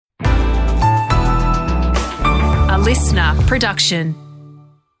listener production.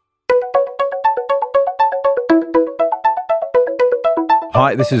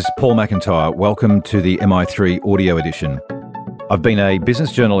 Hi, this is Paul McIntyre. Welcome to the MI3 audio edition. I've been a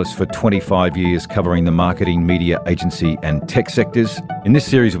business journalist for 25 years covering the marketing, media, agency and tech sectors. In this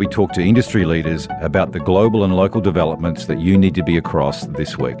series, we talk to industry leaders about the global and local developments that you need to be across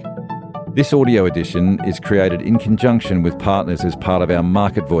this week. This audio edition is created in conjunction with partners as part of our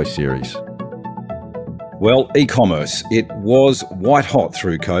Market Voice series. Well, e-commerce. It was white hot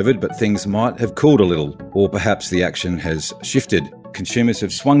through COVID, but things might have cooled a little, or perhaps the action has shifted. Consumers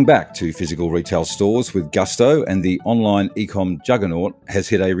have swung back to physical retail stores with gusto, and the online Ecom juggernaut has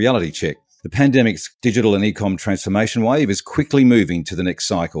hit a reality check. The pandemic's digital and Ecom transformation wave is quickly moving to the next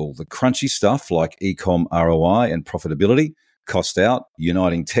cycle. The crunchy stuff like Ecom ROI and profitability, cost out,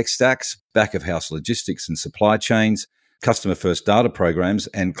 uniting tech stacks, back-of-house logistics and supply chains, customer-first data programs,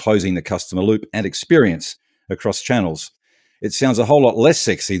 and closing the customer loop and experience across channels. It sounds a whole lot less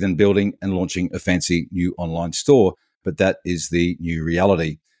sexy than building and launching a fancy new online store, but that is the new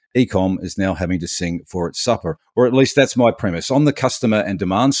reality. Ecom is now having to sing for its supper, or at least that's my premise. On the customer and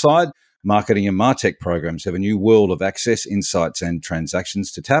demand side, marketing and MarTech programs have a new world of access, insights and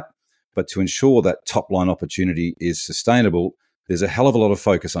transactions to tap. But to ensure that top-line opportunity is sustainable, there's a hell of a lot of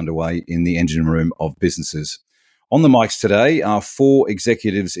focus underway in the engine room of businesses. On the mics today are four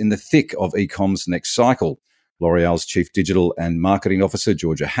executives in the thick of Ecom's next cycle. L'Oreal's Chief Digital and Marketing Officer,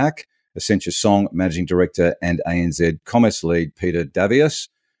 Georgia Hack, Accenture Song Managing Director and ANZ Commerce Lead, Peter Davies,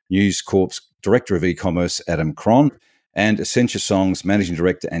 News Corp's Director of E-commerce, Adam Cron, and Accenture Song's Managing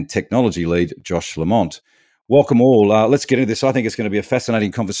Director and Technology Lead, Josh Lamont. Welcome all. Let's get into this. I think it's going to be a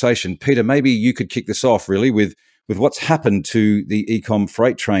fascinating conversation. Peter, maybe you could kick this off really with what's happened to the Ecom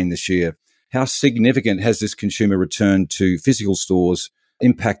freight train this year. How significant has this consumer return to physical stores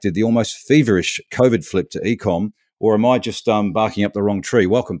impacted the almost feverish COVID flip to Ecom? Or am I just barking up the wrong tree?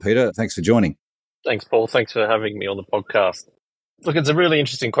 Welcome, Peter. Thanks for joining. Thanks, Paul. Thanks for having me on the podcast. Look, it's a really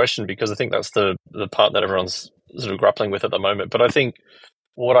interesting question because I think that's the part that everyone's sort of grappling with at the moment. But I think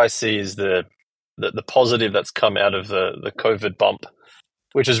what I see is the positive that's come out of the COVID bump,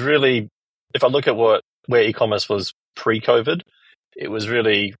 which is really, if I look at where e-commerce was pre-COVID, it was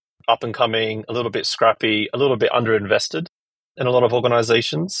really up and coming, a little bit scrappy, a little bit underinvested in a lot of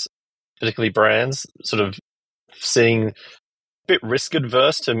organizations, particularly brands, sort of seeing a bit risk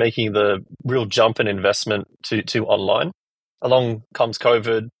adverse to making the real jump in investment to online. Along comes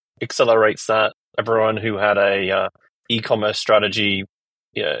COVID, accelerates that. Everyone who had a e-commerce strategy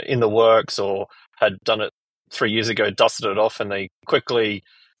in the works or had done it 3 years ago dusted it off, and they quickly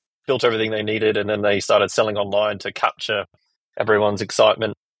built everything they needed, and then they started selling online to capture everyone's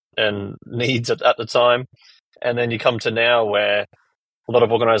excitement and needs at the time. And then you come to now where a lot of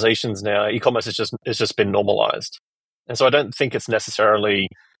organizations now, e-commerce has just been normalized. And so I don't think it's necessarily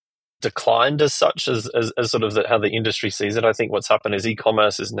declined as such as sort of how the industry sees it. I think what's happened is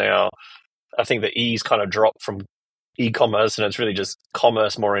e-commerce is now, I think the E's kind of dropped from e-commerce and it's really just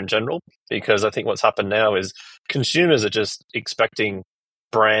commerce more in general, because I think what's happened now is consumers are just expecting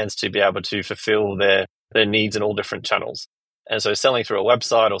brands to be able to fulfill their needs in all different channels. And so selling through a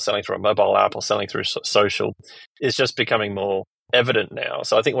website or selling through a mobile app or selling through social is just becoming more evident now.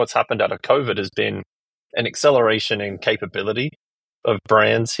 So I think what's happened out of COVID has been an acceleration in capability of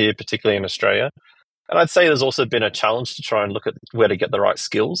brands here, particularly in Australia. And I'd say there's also been a challenge to try and look at where to get the right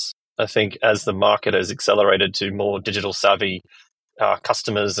skills. I think as the market has accelerated to more digital savvy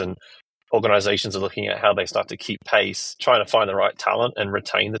customers, and organizations are looking at how they start to keep pace, trying to find the right talent and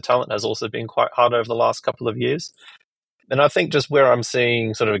retain the talent has also been quite hard over the last couple of years. And I think just where I'm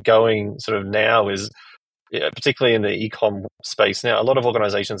seeing sort of going sort of now is, particularly in the e-com space now, a lot of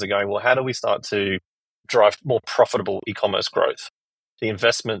organizations are going, well, how do we start to drive more profitable e-commerce growth? The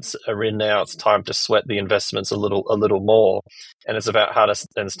investments are in now. It's time to sweat the investments a little more. And it's about how to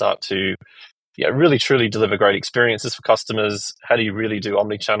then start to really truly deliver great experiences for customers. How do you really do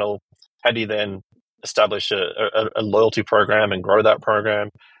omnichannel? How do you then establish a loyalty program and grow that program?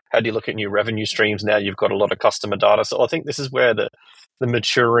 How do you look at new revenue streams now you've got a lot of customer data? So I think this is where the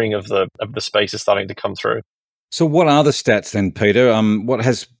maturing of the space is starting to come through. So what are the stats then, Peter? What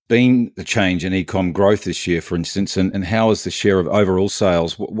has been the change in e-com growth this year, for instance, and how is the share of overall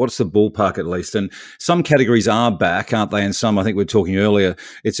sales? What's the ballpark at least? And some categories are back, aren't they? And some, I think we were talking earlier,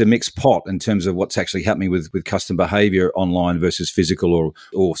 it's a mixed pot in terms of what's actually happening with customer behaviour online versus physical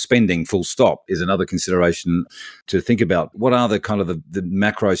or spending full stop is another consideration to think about. What are the kind of the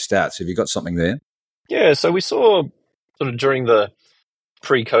macro stats? Have you got something there? Yeah, so we saw sort of during the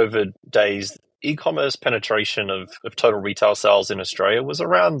pre-COVID days, e-commerce penetration of total retail sales in Australia was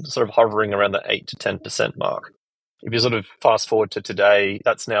around sort of hovering around the 8 to 10% mark. if you sort of fast forward to today,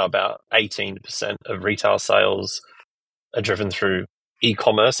 that's now about 18% of retail sales are driven through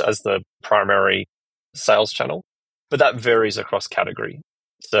e-commerce as the primary sales channel, but that varies across category.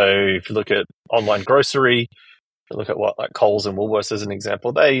 So if you look at online grocery, if you look at what like Coles and Woolworths as an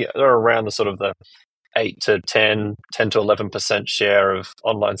example, they are around the sort of the 8 to 10 to 11% share of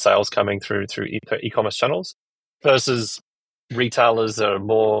online sales coming through e-commerce channels, versus retailers that are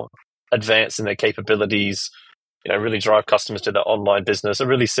more advanced in their capabilities, really drive customers to their online business, are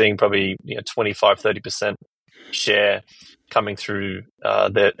really seeing probably 25-30% share coming through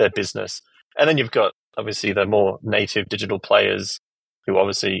their business. And then you've got obviously the more native digital players who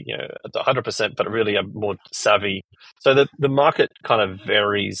obviously at 100%, but really are more savvy. So the market kind of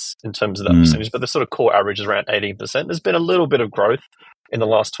varies in terms of that percentage, but the sort of core average is around 18%. There's been a little bit of growth in the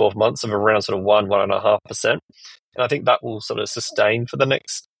last 12 months of around sort of 1.5%. And I think that will sort of sustain for the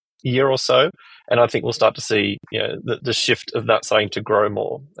next year or so. And I think we'll start to see the shift of that starting to grow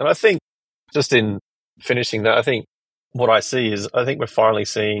more. And I think just in finishing that, I think what I see is I think we're finally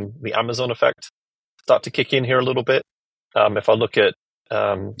seeing the Amazon effect start to kick in here a little bit. If I look at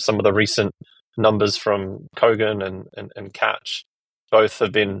some of the recent numbers from Kogan and Catch, both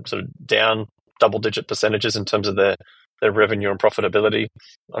have been sort of down double-digit percentages in terms of their revenue and profitability.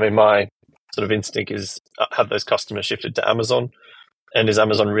 I mean, my sort of instinct is have those customers shifted to Amazon, and is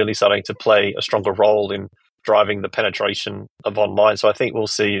Amazon really starting to play a stronger role in driving the penetration of online? So I think we'll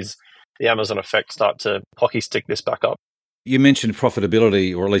see is the Amazon effect start to hockey stick this back up. You mentioned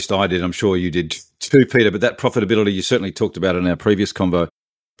profitability, or at least I did. I'm sure you did too, Peter, but that profitability, you certainly talked about in our previous convo.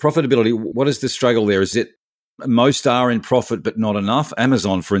 Profitability, what is the struggle there? Is it most are in profit, but not enough?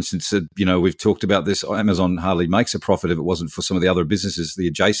 Amazon, for instance, we've talked about this. Amazon hardly makes a profit if it wasn't for some of the other businesses, the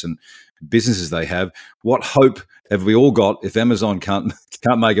adjacent businesses they have. What hope have we all got if Amazon can't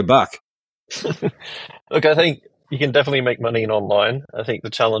make a buck? Look, I think you can definitely make money in online. I think the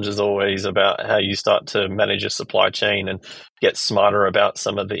challenge is always about how you start to manage your supply chain and get smarter about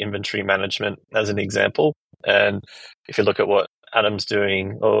some of the inventory management, as an example. And if you look at what Adam's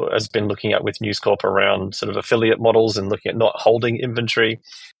doing or has been looking at with News Corp around sort of affiliate models and looking at not holding inventory,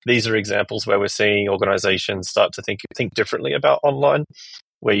 these are examples where we're seeing organizations start to think differently about online,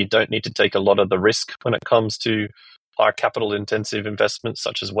 where you don't need to take a lot of the risk when it comes to high capital intensive investments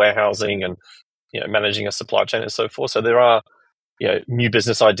such as warehousing and managing a supply chain and so forth. So there are new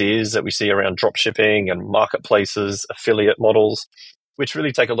business ideas that we see around drop shipping and marketplaces, affiliate models, which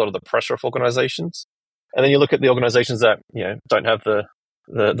really take a lot of the pressure off organizations. And then you look at the organizations that don't have the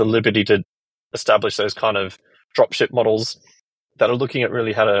liberty to establish those kind of dropship models, that are looking at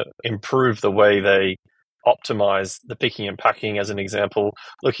really how to improve the way they optimize the picking and packing, as an example,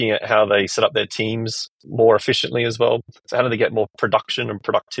 looking at how they set up their teams more efficiently as well. So how do they get more production and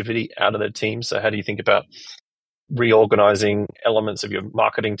productivity out of their teams? So how do you think about reorganizing elements of your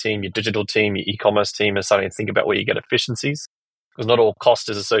marketing team, your digital team, your e-commerce team, and starting to think about where you get efficiencies? Because not all cost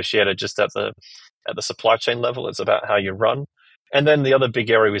is associated just at the supply chain level. It's about how you run. And then the other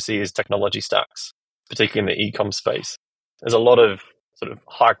big area we see is technology stacks, particularly in the e-com space. There's a lot of sort of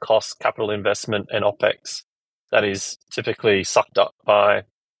high cost capital investment and OPEX that is typically sucked up by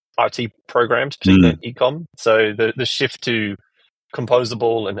IT programs, particularly in e-com. So the shift to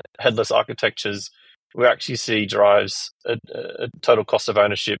composable and headless architectures, we actually see drives a total cost of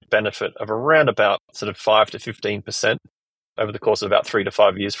ownership benefit of around about sort of 5 to 15% over the course of about 3 to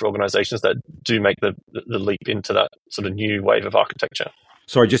 5 years for organizations that do make the leap into that sort of new wave of architecture.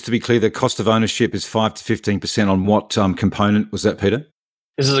 Sorry, just to be clear, the cost of ownership is 5 to 15% on what component was that, Peter?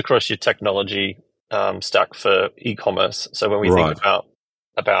 This is across your technology stack for e-commerce. So when we think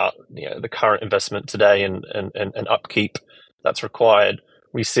about the current investment today and upkeep that's required,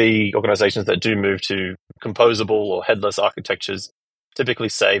 we see organizations that do move to composable or headless architectures typically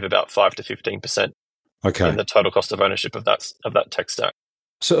save about 5 to 15% in the total cost of ownership of that tech stack.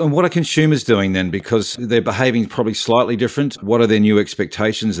 So what are consumers doing then? Because they're behaving probably slightly different. What are their new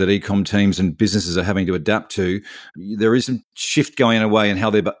expectations that e-com teams and businesses are having to adapt to? There is a shift going away in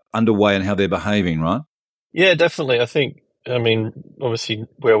how they're underway and how they're behaving, right? Yeah, definitely. I mean, obviously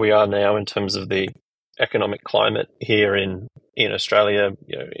where we are now in terms of the economic climate here in Australia,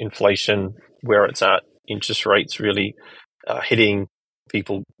 inflation, where it's at, interest rates really hitting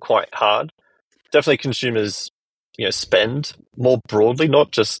people quite hard. Definitely consumers spend more broadly,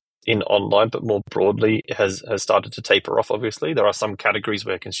 not just in online, but more broadly has started to taper off. Obviously, there are some categories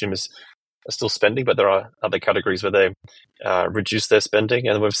where consumers are still spending, but there are other categories where they reduce their spending,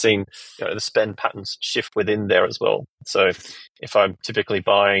 and we've seen the spend patterns shift within there as well. So, if I'm typically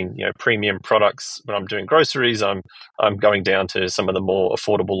buying premium products when I'm doing groceries, I'm going down to some of the more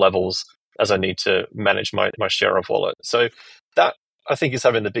affordable levels as I need to manage my share of wallet. So that, I think, is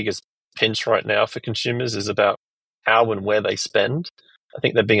having the biggest pinch right now for consumers, is about how and where they spend. I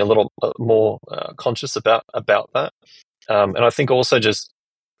think they're being a little more conscious about that. And I think also just,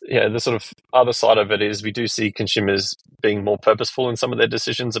 the sort of other side of it is we do see consumers being more purposeful in some of their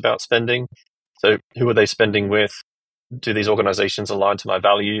decisions about spending. So who are they spending with? Do these organizations align to my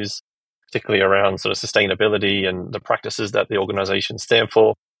values, particularly around sort of sustainability and the practices that the organizations stand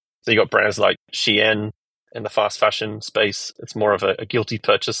for? So you got brands like Shein in the fast fashion space. It's more of a guilty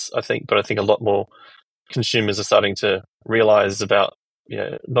purchase, I think, but I think a lot more consumers are starting to realize about,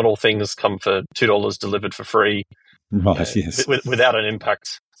 not all things come for $2 delivered for free, Right, yes. without an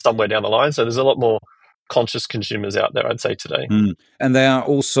impact somewhere down the line. So there's a lot more conscious consumers out there, I'd say, today. And they are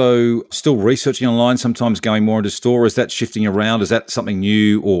also still researching online, sometimes going more into store. Is that shifting around? Is that something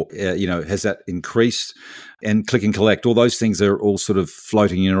new, or has that increased? And click and collect, all those things are all sort of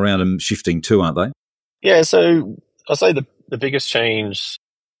floating in around and shifting too, aren't they? Yeah, so I'll say the biggest change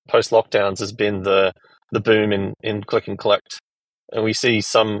post lockdowns has been the boom in click and collect. And we see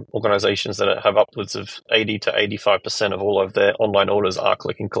some organizations that have upwards of 80 to 85% of all of their online orders are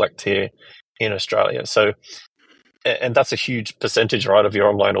click and collect here in Australia. So, and that's a huge percentage, right, of your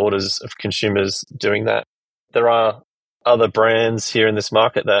online orders of consumers doing that. There are other brands here in this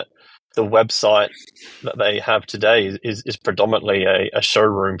market that the website that they have today is predominantly a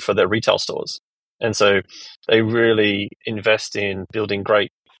showroom for their retail stores. And so they really invest in building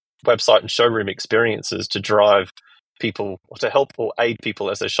great website and showroom experiences to drive people, or to help or aid people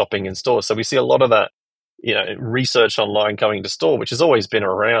as they're shopping in stores. So we see a lot of that, research online going to store, which has always been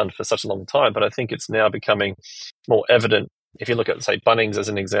around for such a long time, but I think it's now becoming more evident. If you look at, say, Bunnings as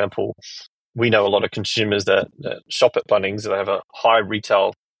an example, we know a lot of consumers that shop at Bunnings, they have a high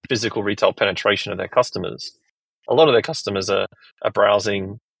physical retail penetration of their customers. A lot of their customers are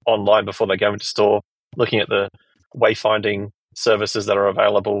browsing online before they go into store, looking at the wayfinding services that are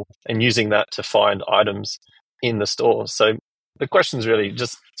available and using that to find items in the store. So the question is really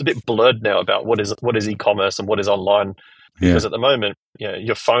just, it's a bit blurred now about what is e-commerce and what is online, because at the moment,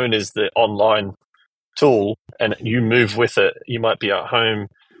 your phone is the online tool and you move with it. You might be at home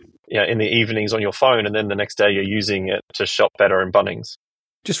in the evenings on your phone, and then the next day you're using it to shop better in Bunnings.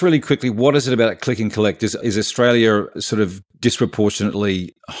 Just really quickly, what is it about click and collect? Is Australia sort of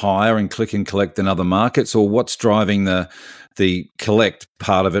disproportionately higher in click and collect than other markets, or what's driving the collect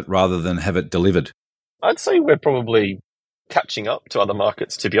part of it rather than have it delivered? I'd say we're probably catching up to other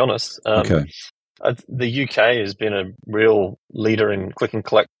markets, to be honest. Okay. The UK has been a real leader in click and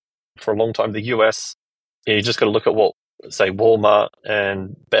collect for a long time. The US, you just got to look at what, say, Walmart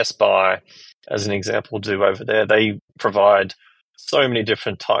and Best Buy, as an example, do over there. They provide so many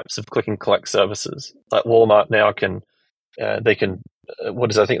different types of click and collect services. Like Walmart now I think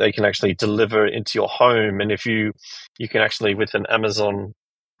they can actually deliver into your home. And if you can actually, with an Amazon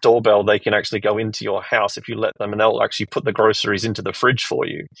doorbell, they can actually go into your house if you let them, and they'll actually put the groceries into the fridge for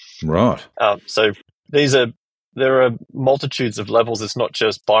you. Right. So there are multitudes of levels. It's not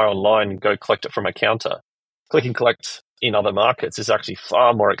just buy online and go collect it from a counter. Click and collect in other markets is actually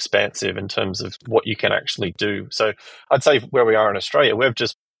far more expansive in terms of what you can actually do. So I'd say where we are in Australia, we've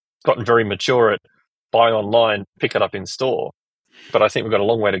just gotten very mature at buy online, pick it up in store. But I think we've got a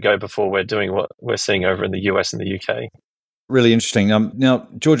long way to go before we're doing what we're seeing over in the US and the UK. Really interesting. Now,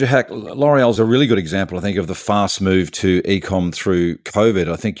 Georgia Hack, L'Oreal's a really good example, I think, of the fast move to Ecom through COVID.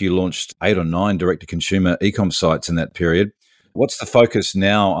 I think you launched 8 or 9 direct-to-consumer Ecom sites in that period. What's the focus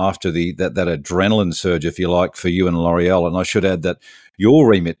now after that adrenaline surge, if you like, for you and L'Oreal? And I should add that your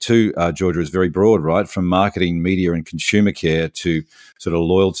remit too, Georgia, is very broad, right? From marketing, media and consumer care to sort of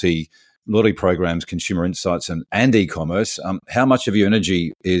loyalty programs, consumer insights and e-commerce. How much of your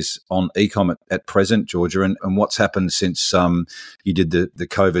energy is on e-com at present, Georgia, and what's happened since you did the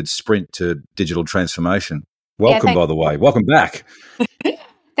COVID sprint to digital transformation? Welcome, by the way. Welcome back.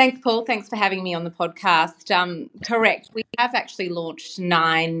 Thanks, Paul. Thanks for having me on the podcast. Correct. We have actually launched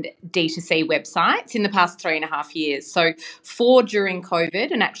 9 D2C websites in the past 3.5 years. So 4 during COVID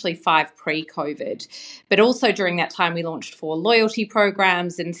and actually 5 pre-COVID. But also during that time, we launched 4 loyalty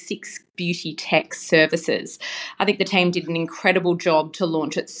programs and 6 beauty tech services. I think the team did an incredible job to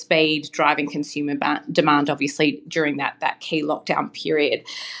launch at speed, driving consumer demand, obviously, during that key lockdown period.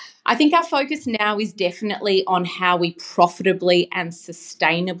 I think our focus now is definitely on how we profitably and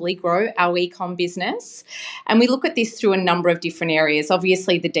sustainably grow our e-com business. And we look at this through a number of different areas.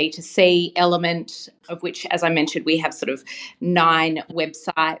 Obviously, the D2C element, of which, as I mentioned, we have sort of 9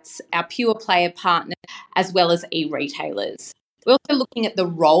 websites, our pure player partners, as well as e-retailers. We're also looking at the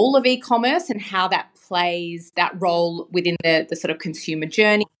role of e-commerce and how that plays that role within the sort of consumer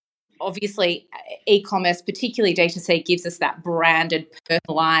journey. obviously e-commerce, particularly D2C, gives us that branded,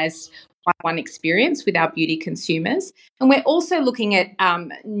 personalised one experience with our beauty consumers. And we're also looking at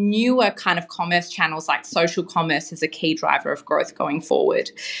newer kind of commerce channels like social commerce as a key driver of growth going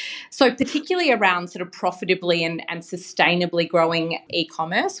forward. So particularly around sort of profitably and sustainably growing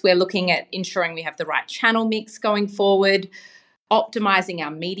e-commerce, we're looking at ensuring we have the right channel mix going forward, optimizing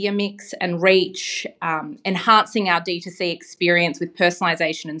our media mix and reach, enhancing our D2C experience with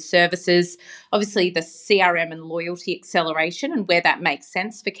personalization and services, obviously the CRM and loyalty acceleration and where that makes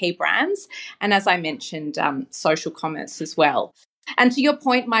sense for key brands, and as I mentioned, social commerce as well. And to your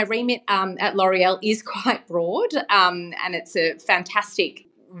point, my remit at L'Oreal is quite broad, and it's a fantastic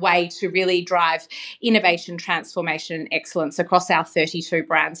way to really drive innovation, transformation and excellence across our 32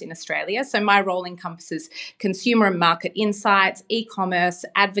 brands in Australia. So my role encompasses consumer and market insights, e-commerce,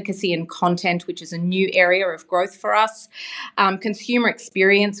 advocacy and content, which is a new area of growth for us, consumer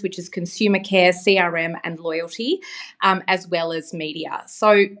experience, which is consumer care, CRM and loyalty, as well as media.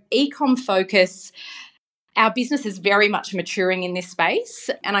 So Ecom focus. Our business is very much maturing in this space.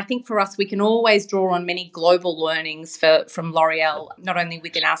 And I think for us, we can always draw on many global learnings from L'Oreal, not only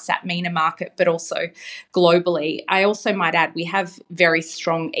within our SAP-MENA market, but also globally. I also might add, we have very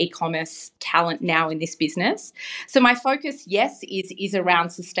strong e-commerce talent now in this business. So my focus, yes, is around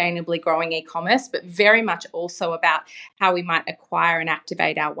sustainably growing e-commerce, but very much also about how we might acquire and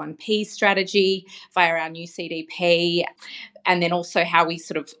activate our 1P strategy via our new CDP, and then also how we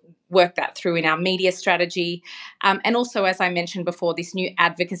sort of work that through in our media strategy. And also, as I mentioned before, this new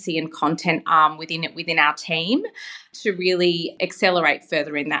advocacy and content arm within our team to really accelerate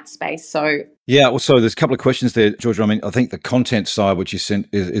further in that space. So yeah, well, so there's a couple of questions there, Georgia. I mean, I think the content side, which you sent,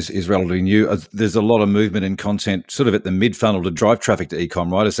 is relatively new. There's a lot of movement in content sort of at the mid-funnel to drive traffic to ecom,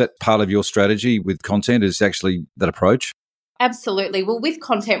 right? Is that part of your strategy with content, is actually that approach? Absolutely. Well, with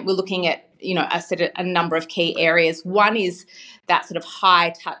content, we're looking at, I said a number of key areas. One is that sort of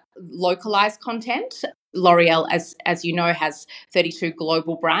localized content. L'Oreal, as you know, has 32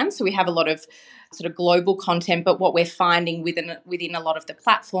 global brands. So we have a lot of sort of global content, but what we're finding within a lot of the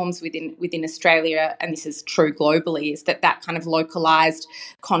platforms within Australia, and this is true globally, is that kind of localized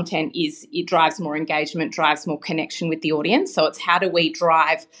content it drives more engagement, drives more connection with the audience. So it's how do we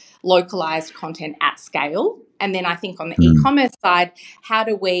drive localized content at scale? And then I think on the e-commerce side, how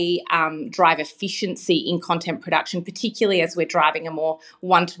do we drive efficiency in content production, particularly as we're driving a more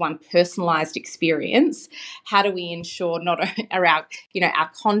one-to-one personalized experience? How do we ensure not around,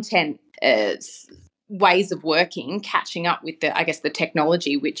 our content ways of working catching up with the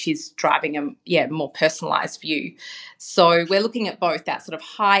technology, which is driving a more personalized view. So we're looking at both that sort of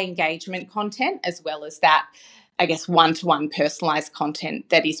high engagement content as well as that, I guess, one-to-one personalised content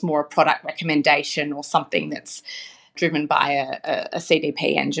that is more a product recommendation or something that's driven by a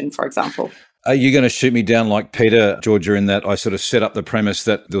CDP engine, for example. Are you going to shoot me down like Peter, Georgia, in that I sort of set up the premise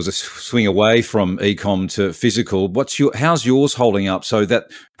that there was a swing away from e-com to physical? How's yours holding up? So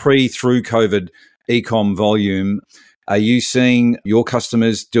that through COVID e-com volume, are you seeing your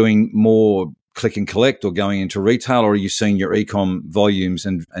customers doing more click and collect or going into retail, or are you seeing your e-com volumes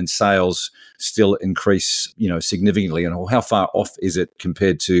and sales still increase, significantly? And how far off is it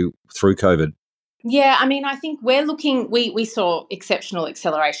compared to through COVID? Yeah, I mean, I think we're looking, we saw exceptional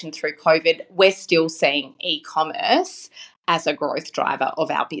acceleration through COVID. We're still seeing e-commerce as a growth driver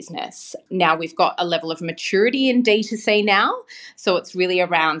of our business. Now we've got a level of maturity in D2C now, so it's really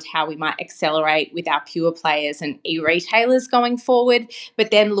around how we might accelerate with our pure players and e-retailers going forward,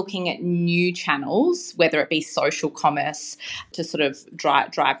 but then looking at new channels, whether it be social commerce, to sort of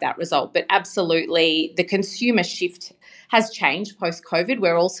drive that result. But absolutely, the consumer shift has changed post-COVID.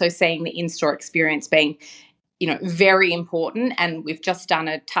 We're also seeing the in-store experience being very important. And we've just done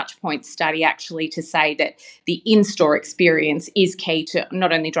a touchpoint study actually to say that the in-store experience is key to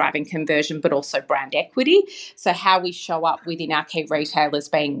not only driving conversion, but also brand equity. So how we show up within our key retailers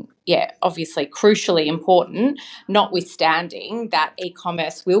being, obviously crucially important, notwithstanding that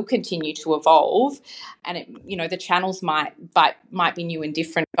e-commerce will continue to evolve. And the channels might be new and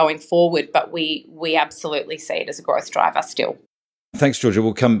different going forward, but we absolutely see it as a growth driver still. Thanks, Georgia.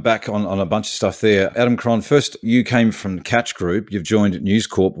 We'll come back on a bunch of stuff there. Adam Cron, first, you came from Catch Group. You've joined News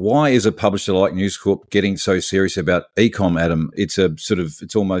Corp. Why is a publisher like News Corp getting so serious about e-com, Adam? It's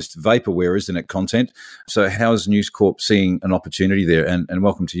it's almost vaporware, isn't it, content? So how is News Corp seeing an opportunity there? And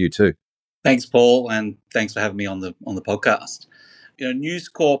welcome to you too. Thanks, Paul, and thanks for having me on the podcast. News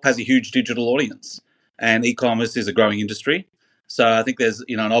Corp has a huge digital audience, and e-commerce is a growing industry. So I think there's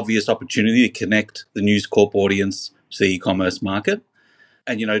an obvious opportunity to connect the News Corp audience to the e-commerce market.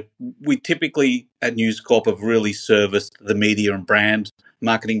 And, we typically at News Corp have really serviced the media and brand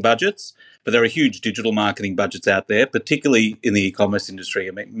marketing budgets, but there are huge digital marketing budgets out there, particularly in the e-commerce industry.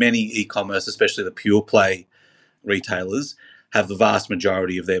 I mean, many e-commerce, especially the pure play retailers, have the vast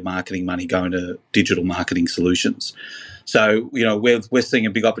majority of their marketing money going to digital marketing solutions. So, we're seeing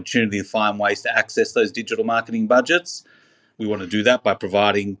a big opportunity to find ways to access those digital marketing budgets. We want to do that by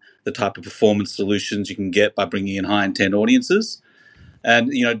providing the type of performance solutions you can get by bringing in high intent audiences.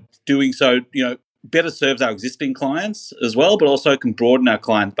 And, doing so, better serves our existing clients as well, but also can broaden our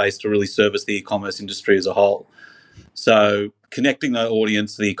client base to really service the e-commerce industry as a whole. So connecting the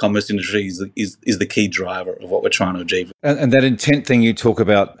audience to the e-commerce industry is the key driver of what we're trying to achieve. And that intent thing you talk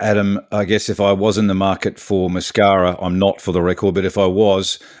about, Adam, I guess if I was in the market for mascara, I'm not for the record, but if I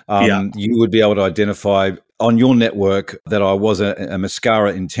was, you would be able to identify on your network that I was a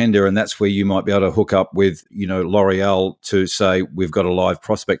mascara intender, and that's where you might be able to hook up with, L'Oreal to say, we've got a live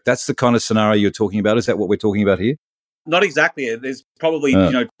prospect. That's the kind of scenario you're talking about. Is that what we're talking about here? Not exactly. There's probably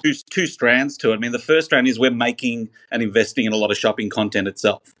two strands to it. I mean, the first strand is we're making and investing in a lot of shopping content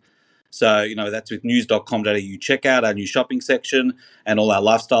itself. So, that's with news.com.au checkout, our new shopping section, and all our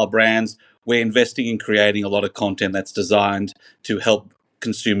lifestyle brands. We're investing in creating a lot of content that's designed to help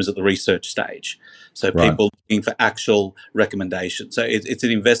consumers at the research stage. So people looking for actual recommendations. So it's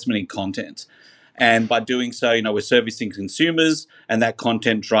an investment in content. And by doing so, we're servicing consumers, and that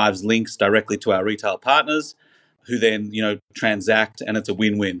content drives links directly to our retail partners, who then, transact, and it's a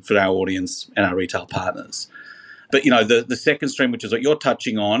win-win for our audience and our retail partners. But, the second stream, which is what you're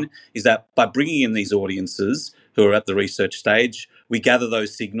touching on, is that by bringing in these audiences who are at the research stage, we gather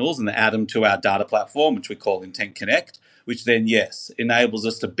those signals and add them to our data platform, which we call Intent Connect, which then, enables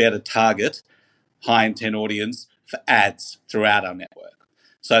us to better target high intent audience for ads throughout our network.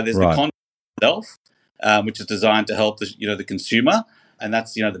 So there's the content itself, which is designed to help the consumer. And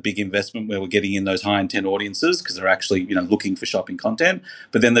that's, the big investment where we're getting in those high intent audiences because they're actually, looking for shopping content.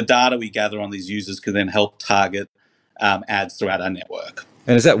 But then the data we gather on these users can then help target ads throughout our network.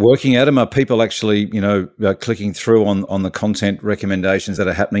 And is that working, Adam? Are people actually, clicking through on the content recommendations that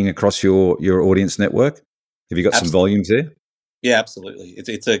are happening across your audience network? Have you got some volumes there? Yeah, absolutely.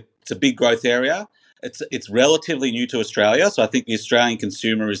 It's a big growth area. It's relatively new to Australia, so I think the Australian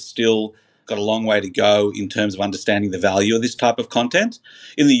consumer is still got a long way to go in terms of understanding the value of this type of content.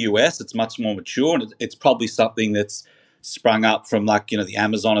 In the US, it's much more mature, and it's probably something that's sprung up from the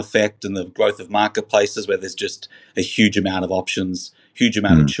Amazon effect and the growth of marketplaces where there's just a huge amount of options, huge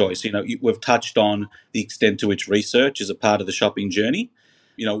amount of choice. We've touched on the extent to which research is a part of the shopping journey.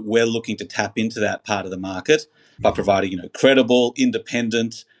 We're looking to tap into that part of the market by providing, credible,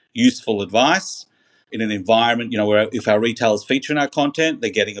 independent, useful advice in an environment, where if our retailers feature in our content, they're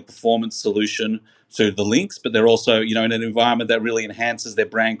getting a performance solution through the links, but they're also, in an environment that really enhances their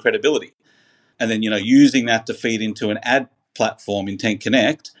brand credibility. And then, using that to feed into an ad platform, Intent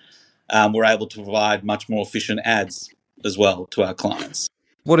Connect, we're able to provide much more efficient ads as well to our clients.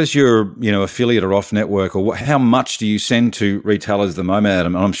 What is your, affiliate or off network, or how much do you send to retailers at the moment,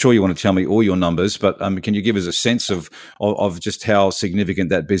 Adam? And I'm sure you want to tell me all your numbers, but can you give us a sense of just how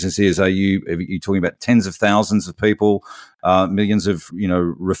significant that business is? Are you talking about tens of thousands of people, millions of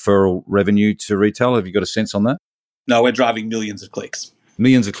referral revenue to retail? Have you got a sense on that? No, we're driving millions of clicks.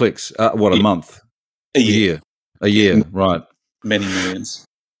 Millions of clicks. A month? A year. A year, right? Many millions.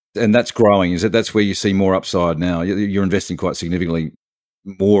 And that's growing. Is it? That's where you see more upside now. You're investing quite significantly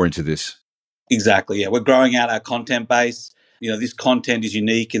more into this. Exactly. Yeah, we're growing out our content base. This content is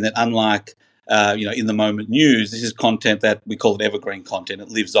unique in that, unlike in the moment news, this is content that we call it evergreen content. It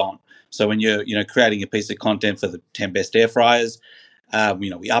lives on. So when you're creating a piece of content for the 10 best air fryers,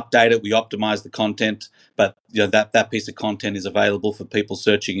 we update it, we optimize the content, but that piece of content is available for people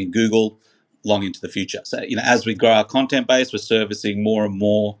searching in Google long into the future. So as we grow our content base, we're servicing more and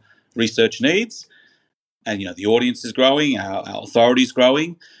more research needs. And, the audience is growing, our authority is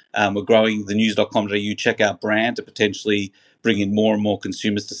growing. We're growing the news.com.au checkout brand to potentially bring in more and more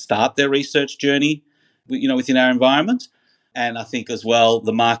consumers to start their research journey, within our environment. And I think as well,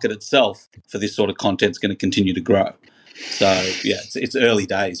 the market itself for this sort of content is going to continue to grow. So, it's early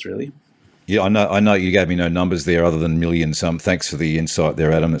days, really. Yeah, I know you gave me no numbers there other than millions. Thanks for the insight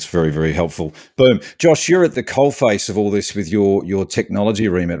there, Adam. That's very, very helpful. Boom. Josh, you're at the coalface of all this with your technology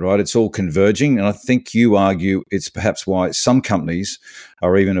remit, right? It's all converging. And I think you argue it's perhaps why some companies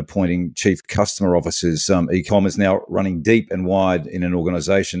are even appointing chief customer officers. Ecom is now running deep and wide in an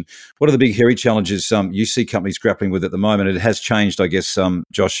organization. What are the big hairy challenges you see companies grappling with at the moment? It has changed, I guess,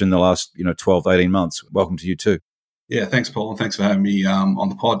 Josh, in the last 12, 18 months. Welcome to you too. Yeah, thanks, Paul, and thanks for having me on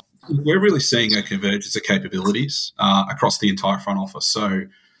the pod. We're really seeing a convergence of capabilities across the entire front office. So,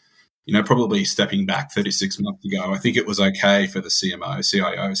 probably stepping back 36 months ago, I think it was okay for the CMO,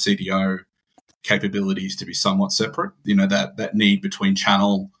 CIO, CDO capabilities to be somewhat separate. That need between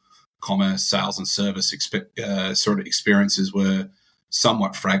channel, commerce, sales, and service sort of experiences were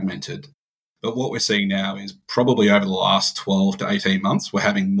somewhat fragmented. But what we're seeing now is probably over the last 12 to 18 months, we're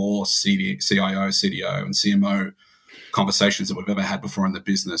having more CIO, CDO, and CMO conversations than we've ever had before in the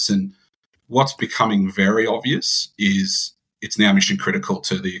business. And what's becoming very obvious is it's now mission critical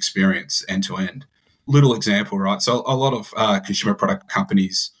to the experience end to end. Little example, right? So a lot of consumer product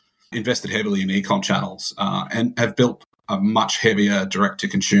companies invested heavily in Ecom channels and have built a much heavier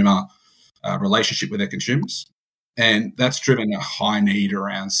direct-to-consumer relationship with their consumers. And that's driven a high need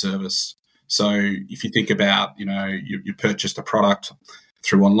around service. So if you think about, you purchased a product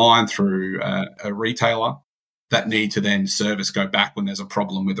through online, through a retailer, that need to then service go back when there's a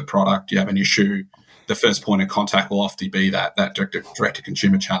problem with the product, you have an issue, the first point of contact will often be that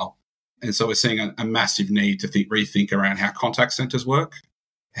direct-to-consumer channel. And so we're seeing a massive need to rethink around how contact centers work,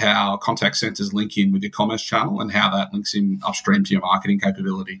 how contact centers link in with your commerce channel, and how that links in upstream to your marketing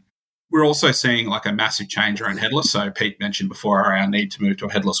capability. We're also seeing like a massive change around headless. So Pete mentioned before our need to move to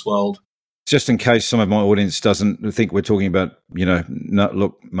a headless world. Just in case some of my audience doesn't think we're talking about, no,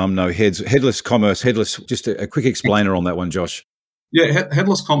 look, mum, no heads. Headless commerce, headless, just a quick explainer on that one, Josh. Yeah,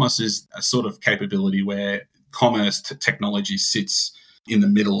 headless commerce is a sort of capability where commerce technology sits in the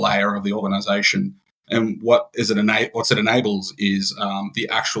middle layer of the organization. And what it enables is the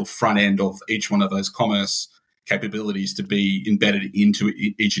actual front end of each one of those commerce capabilities to be embedded into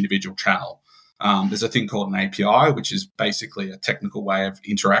each individual channel. There's a thing called an API, which is basically a technical way of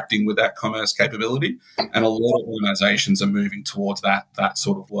interacting with that commerce capability. And a lot of organizations are moving towards that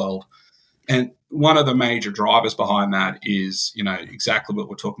sort of world. And one of the major drivers behind that is, exactly what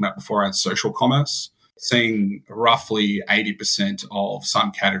we're talking about before around social commerce, seeing roughly 80% of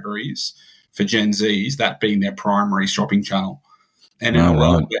some categories for Gen Zs, that being their primary shopping channel. And in a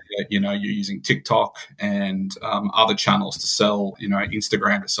world where, you're using TikTok and other channels to sell,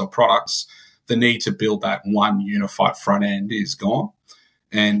 Instagram to sell products, the need to build that one unified front end is gone.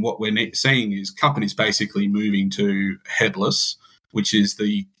 And what we're seeing is companies basically moving to headless, which is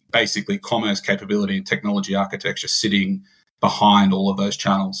the basically commerce capability and technology architecture sitting behind all of those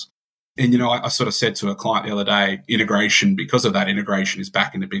channels. And, I sort of said to a client the other day, integration, because of that, integration is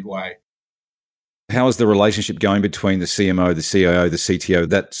back in a big way. How is the relationship going between the CMO, the CIO, the CTO,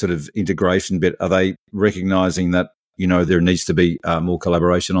 that sort of integration bit? Are they recognizing that, there needs to be more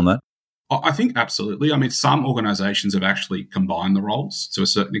collaboration on that? I think absolutely. I mean, some organizations have actually combined the roles to a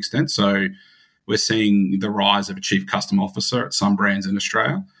certain extent. So we're seeing the rise of a chief customer officer at some brands in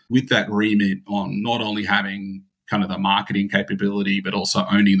Australia with that remit on not only having kind of the marketing capability, but also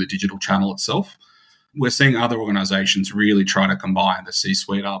owning the digital channel itself. We're seeing other organizations really try to combine the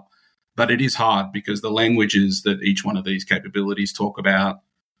C-suite up. But it is hard because the languages that each one of these capabilities talk about,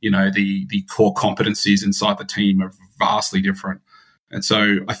 the core competencies inside the team are vastly different. And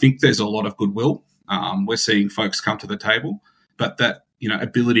so I think there's a lot of goodwill. We're seeing folks come to the table, but that,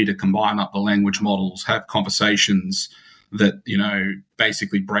 ability to combine up the language models, have conversations that,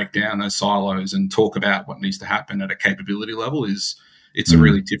 basically break down those silos and talk about what needs to happen at a capability level it's a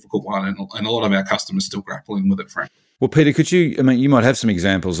really difficult one. And a lot of our customers still grappling with it, Frank. Well, Peter, you might have some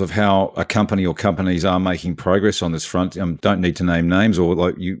examples of how a company or companies are making progress on this front. Don't need to name names,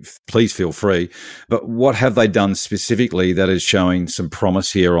 or please feel free. But what have they done specifically that is showing some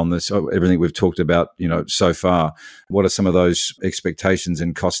promise here on this? Everything we've talked about, so far. What are some of those expectations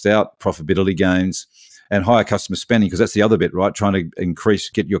in cost out, profitability gains, and higher customer spending? Because that's the other bit, right? Trying to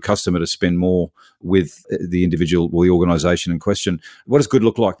get your customer to spend more with the individual or the organisation in question. What does good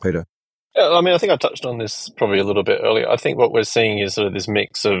look like, Peter? Yeah, I mean, I think I touched on this probably a little bit earlier. I think what we're seeing is sort of this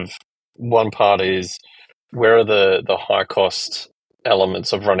mix of one part is where are the high cost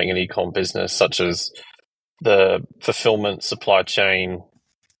elements of running an e-com business, such as the fulfillment, supply chain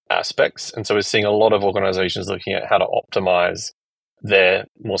aspects. And so we're seeing a lot of organizations looking at how to optimize there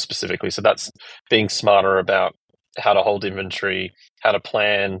more specifically. So that's being smarter about how to hold inventory, how to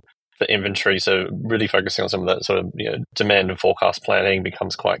plan the inventory. So really focusing on some of that sort of demand and forecast planning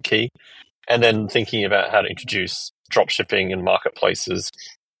becomes quite key. And then thinking about how to introduce drop shipping and marketplaces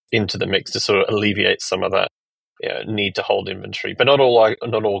into the mix to sort of alleviate some of that need to hold inventory. But not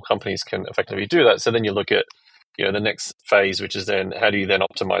all companies can effectively do that. So then you look at the next phase, which is then how do you then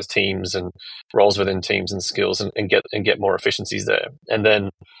optimize teams and roles within teams and skills and get more efficiencies there. And then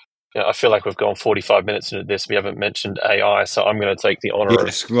I feel like we've gone 45 minutes into this. We haven't mentioned AI, so I'm going to take the honor.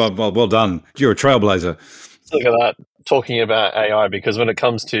 Yes, well done. You're a trailblazer. Look at that. talking about AI, because when it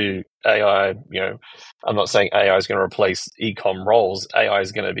comes to AI, I'm not saying AI is going to replace ecom roles. AI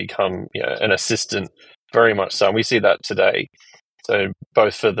is going to become, an assistant, very much so. And we see that today. So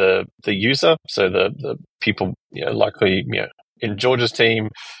both for the user, so the people, likely, in George's team,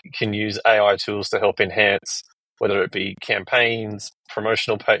 can use AI tools to help enhance, whether it be campaigns,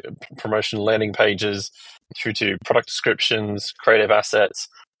 promotional landing pages, through to product descriptions, creative assets.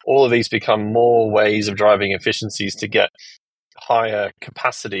 All of these become more ways of driving efficiencies to get higher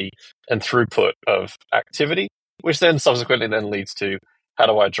capacity and throughput of activity, which then subsequently then leads to, how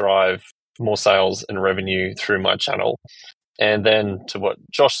do I drive more sales and revenue through my channel? And then to what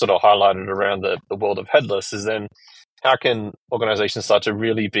Josh sort of highlighted around the world of headless is then how can organizations start to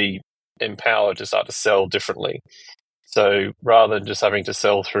really be empowered to start to sell differently? So rather than just having to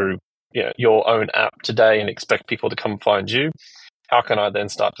sell through your own app today and expect people to come find you, how can I then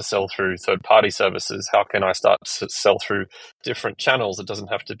start to sell through third-party services? How can I start to sell through different channels? It doesn't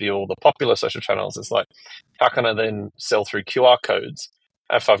have to be all the popular social channels. It's like, how can I then sell through QR codes?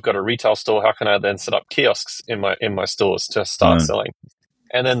 If I've got a retail store, how can I then set up kiosks in my stores to start selling?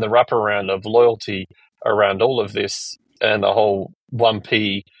 And then the wraparound of loyalty around all of this and the whole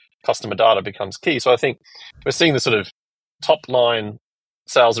 1P customer data becomes key. So I think we're seeing the sort of top line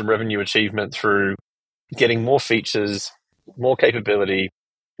sales and revenue achievement through getting more features, more capability,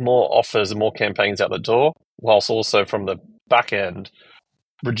 more offers and more campaigns out the door, whilst also from the back end,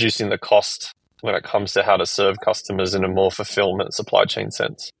 reducing the cost when it comes to how to serve customers in a more fulfillment supply chain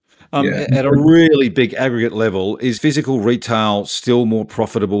sense. At a really big aggregate level, is physical retail still more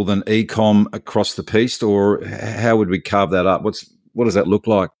profitable than e-com across the piece, or how would we carve that up? What does that look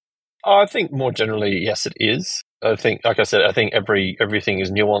like? I think more generally, yes, it is. I think, like I said, I think everything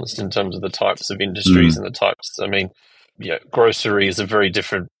is nuanced in terms of the types of industries and the types. I mean, grocery is a very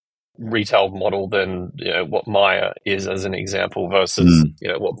different retail model than what Maya is, as an example, versus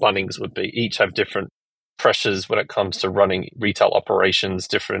what Bunnings would be. Each have different pressures when it comes to running retail operations,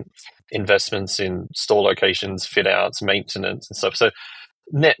 different investments in store locations, fit outs, maintenance, and stuff. So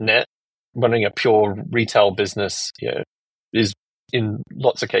net, running a pure retail business is in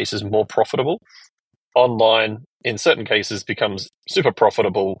lots of cases more profitable. Online, in certain cases, becomes super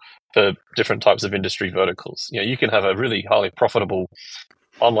profitable for different types of industry verticals. You can have a really highly profitable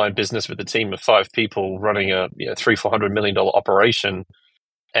online business with a team of 5 people running a $300-400 million operation,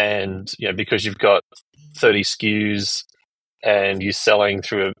 and because you've got 30 SKUs and you're selling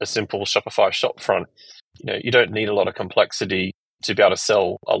through a simple Shopify shop front, you don't need a lot of complexity to be able to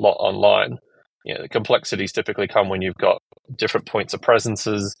sell a lot online. The complexities typically come when you've got different points of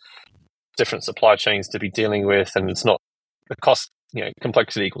presences, different supply chains to be dealing with, and it's not the cost.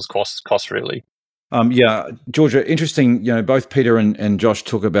 Complexity equals cost really. Georgia, interesting. Both Peter and Josh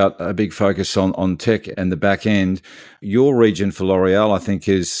talk about a big focus on tech and the back end. Your region for L'Oreal, I think,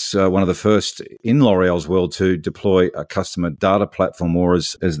 is one of the first in L'Oreal's world to deploy a customer data platform, or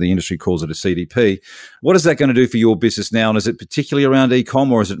as the industry calls it, a CDP. What is that going to do for your business now? And is it particularly around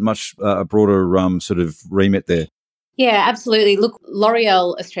e-com, or is it much a broader sort of remit there? Yeah, absolutely. Look,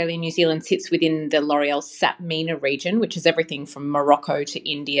 L'Oreal Australia and New Zealand sits within the L'Oreal SAP-MENA region, which is everything from Morocco to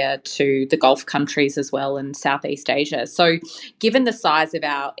India to the Gulf countries as well, and Southeast Asia. So given the size of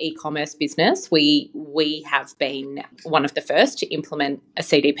our e-commerce business, we have been one of the first to implement a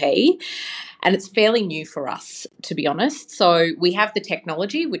CDP. And it's fairly new for us, to be honest. So we have the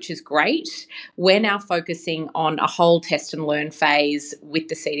technology, which is great. We're now focusing on a whole test and learn phase with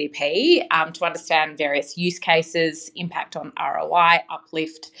the CDP to understand various use cases, impact on ROI,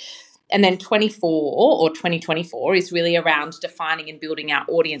 uplift. And then 2024 is really around defining and building our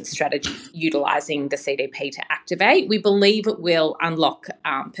audience strategy, utilising the CDP to activate. We believe it will unlock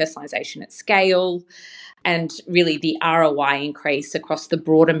personalisation at scale, and really the ROI increase across the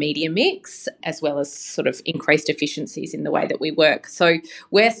broader media mix, as well as sort of increased efficiencies in the way that we work. So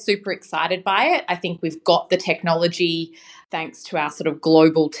we're super excited by it. I think we've got the technology thanks to our sort of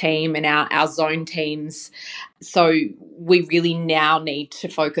global team and our zone teams. So we really now need to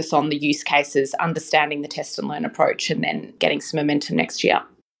focus on the use cases, understanding the test and learn approach, and then getting some momentum next year.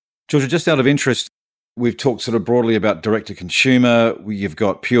 Georgia, just out of interest, we've talked sort of broadly about direct-to-consumer. You've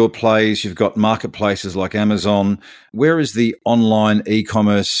got pure plays. You've got marketplaces like Amazon. Where is the online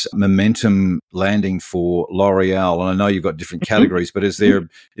e-commerce momentum landing for L'Oreal? And I know you've got different categories, but is there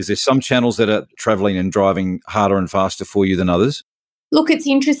some channels that are travelling and driving harder and faster for you than others? Look, it's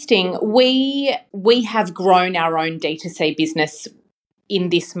interesting. We have grown our own D2C business in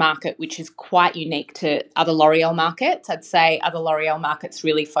this market, which is quite unique to other L'Oreal markets. I'd say other L'Oreal markets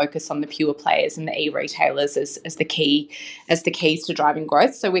really focus on the pure players and the e-retailers as the keys to driving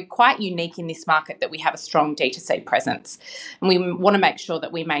growth. So we're quite unique in this market that we have a strong D2C presence, and we want to make sure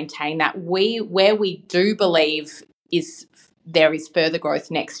that we maintain that. Where we do believe there is further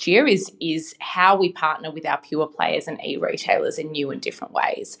growth next year is how we partner with our pure players and e-retailers in new and different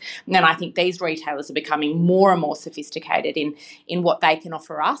ways. And then I think these retailers are becoming more and more sophisticated in what they can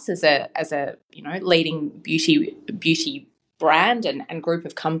offer us as a leading beauty brand and group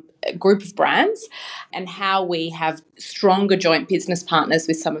of brands, and how we have stronger joint business partners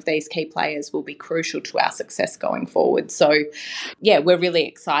with some of these key players will be crucial to our success going forward. So yeah, we're really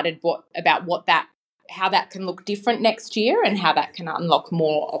excited about how that can look different next year and how that can unlock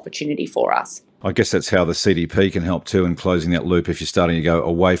more opportunity for us. I guess that's how the CDP can help too in closing that loop. If you're starting to go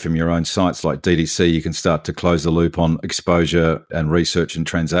away from your own sites like DDC, you can start to close the loop on exposure and research and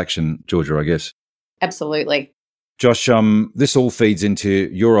transaction, Georgia, I guess. Absolutely. Josh, this all feeds into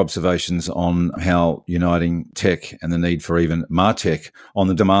your observations on how uniting tech and the need for even MarTech on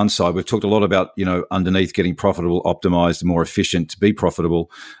the demand side. We've talked a lot about, underneath getting profitable, optimized, more efficient to be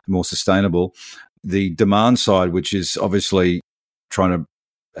profitable, more sustainable. The demand side, which is obviously trying to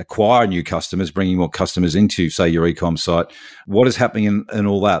acquire new customers, bringing more customers into, say, your Ecom site. What is happening in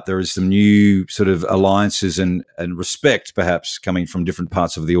all that? There is some new sort of alliances and respect, perhaps, coming from different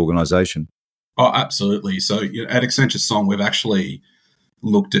parts of the organisation. Oh, absolutely. So at Accenture Song, we've actually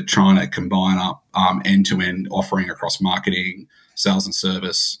looked at trying to combine up end-to-end offering across marketing, sales and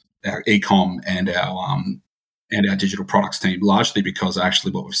service, our Ecom and our digital products team, largely because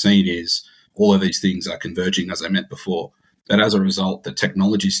actually what we've seen is all of these things are converging, as I meant before. But as a result, the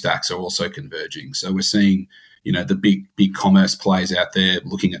technology stacks are also converging. So we're seeing, the big commerce players out there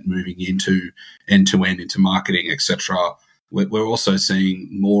looking at moving into end-to-end, into marketing, etc. We're also seeing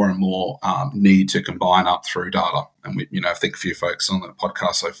more and more need to combine up through data. And I think a few folks on the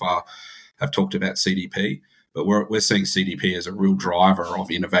podcast so far have talked about CDP, but we're seeing CDP as a real driver of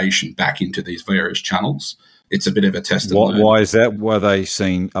innovation back into these various channels. It's a bit of a test and learn. Why is that? Were they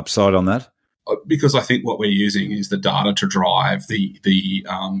seeing upside on that? Because I think what we're using is the data to drive the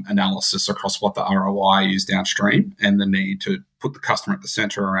analysis across what the ROI is downstream, and the need to put the customer at the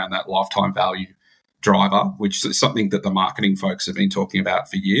center around that lifetime value driver, which is something that the marketing folks have been talking about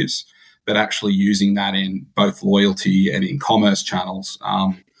for years, but actually using that in both loyalty and in commerce channels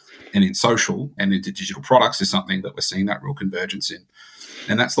and in social and into digital products is something that we're seeing that real convergence in.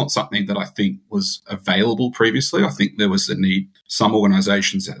 And that's not something that I think was available previously. I think there was a need. Some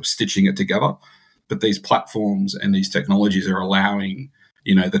organizations that were stitching it together, but these platforms and these technologies are allowing,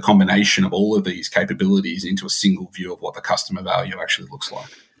 the combination of all of these capabilities into a single view of what the customer value actually looks like.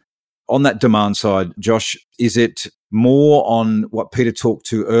 On that demand side, Josh, is it more on what Peter talked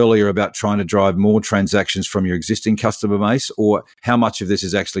to earlier about trying to drive more transactions from your existing customer base, or how much of this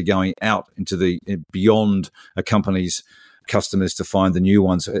is actually going out into the beyond a company's customers to find the new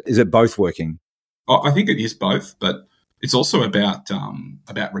ones? Is it both working? I think it is both, but it's also about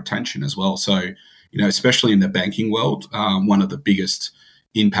retention as well. So, especially in the banking world, one of the biggest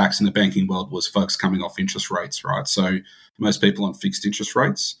impacts in the banking world was folks coming off interest rates, right? So most people on fixed interest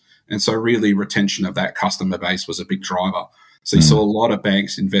rates. And so really retention of that customer base was a big driver. So you saw a lot of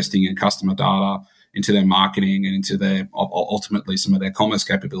banks investing in customer data, into their marketing and into their ultimately some of their commerce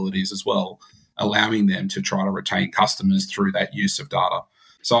capabilities as well, allowing them to try to retain customers through that use of data.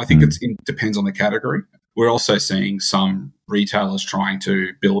 So I think it depends on the category. We're also seeing some retailers trying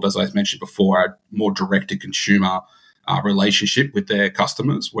to build, as I mentioned before, a more direct-to-consumer relationship with their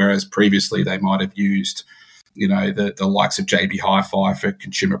customers, whereas previously they might have used, the likes of JB Hi-Fi for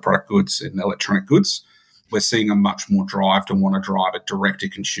consumer product goods and electronic goods. We're seeing a much more drive to want to drive a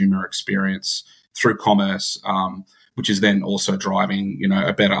direct-to-consumer experience through commerce, which is then also driving,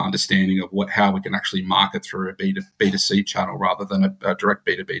 a better understanding of how we can actually market through a B2C channel rather than a direct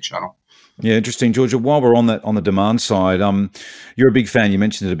B2B channel. Yeah, interesting, Georgia. While we're on the demand side, you're a big fan. You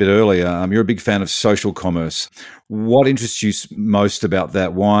mentioned it a bit earlier. You're a big fan of social commerce. What interests you most about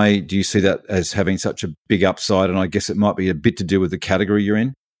that? Why do you see that as having such a big upside? And I guess it might be a bit to do with the category you're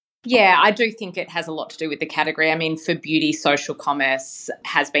in. Yeah, I do think it has a lot to do with the category. I mean, for beauty, social commerce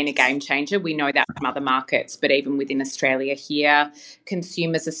has been a game changer. We know that from other markets, but even within Australia here,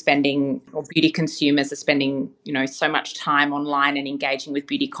 beauty consumers are spending, so much time online and engaging with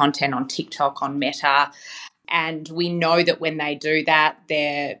beauty content on TikTok, on Meta. And we know that when they do that,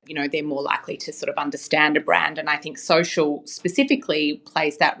 they're more likely to sort of understand a brand. And I think social specifically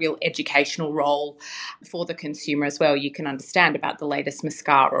plays that real educational role for the consumer as well. You can understand about the latest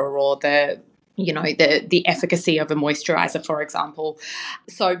mascara or the the efficacy of a moisturizer, for example.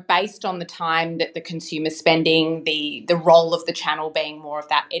 So based on the time that the consumer's spending, the role of the channel being more of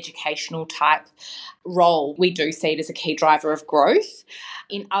that educational type role, we do see it as a key driver of growth.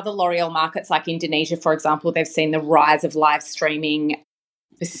 In other L'Oreal markets like Indonesia, for example, they've seen the rise of live streaming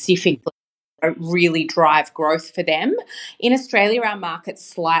specifically really drive growth for them. In Australia, our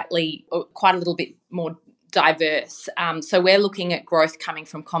market's quite a little bit more diverse. So we're looking at growth coming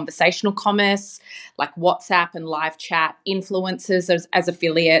from conversational commerce, like WhatsApp and live chat, influencers as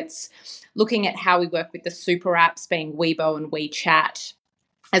affiliates, looking at how we work with the super apps being Weibo and WeChat,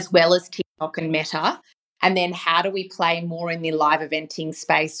 as well as TikTok and Meta. And then how do we play more in the live eventing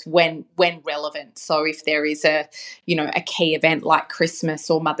space when relevant? So if there is a key event like Christmas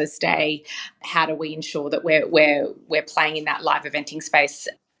or Mother's Day, how do we ensure that we're playing in that live eventing space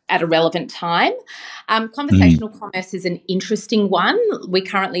at a relevant time? Conversational commerce is an interesting one. We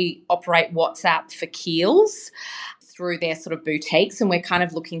currently operate WhatsApp for Kiehl's through their sort of boutiques, and we're kind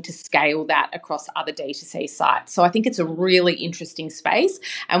of looking to scale that across other D2C sites. So I think it's a really interesting space,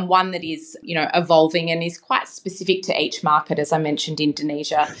 and one that is, evolving and is quite specific to each market. As I mentioned,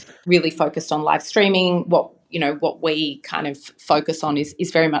 Indonesia really focused on live streaming. What we kind of focus on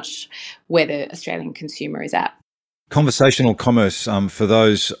is very much where the Australian consumer is at. Conversational commerce, for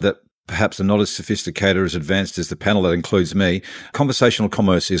those that perhaps are not as sophisticated or as advanced as the panel, that includes me. Conversational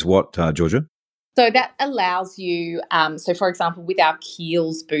commerce is what, Georgia? So that allows you, for example, with our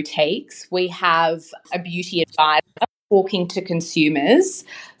Kiehl's boutiques, we have a beauty advisor talking to consumers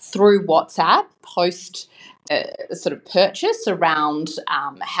through WhatsApp post sort of purchase around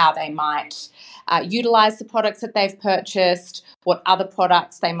how they might utilise the products that they've purchased, what other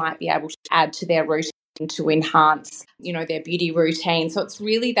products they might be able to add to their routine to enhance, their beauty routine. So it's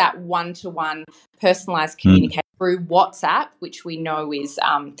really that one-to-one personalised communication through WhatsApp, which we know is,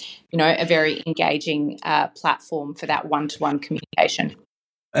 a very engaging platform for that one-to-one communication.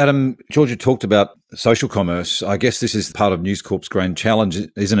 Adam, Georgia talked about social commerce. I guess this is part of News Corp's grand challenge,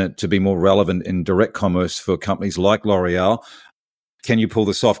 isn't it, to be more relevant in direct commerce for companies like L'Oreal. Can you pull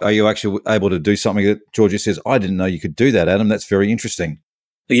this off? Are you actually able to do something that Georgia says, I didn't know you could do that, Adam? That's very interesting.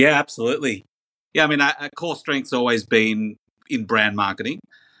 Yeah, absolutely. Yeah, I mean, our core strength's always been in brand marketing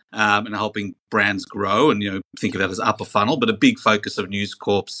and helping brands grow and, think of that as upper funnel. But a big focus of News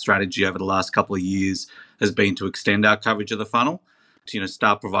Corp's strategy over the last couple of years has been to extend our coverage of the funnel, to,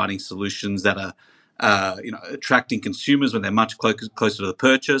 start providing solutions that are, attracting consumers when they're much closer to the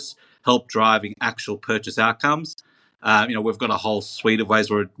purchase, help driving actual purchase outcomes. We've got a whole suite of ways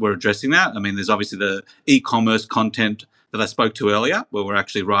we're addressing that. I mean, there's obviously the e-commerce content that I spoke to earlier, where we're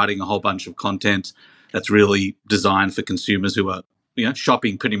actually writing a whole bunch of content that's really designed for consumers who are,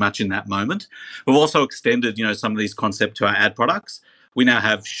 shopping pretty much in that moment. We've also extended, some of these concepts to our ad products. We now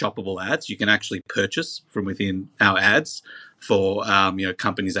have shoppable ads. You can actually purchase from within our ads for,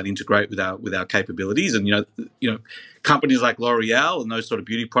 companies that integrate with our capabilities. And, companies like L'Oreal and those sort of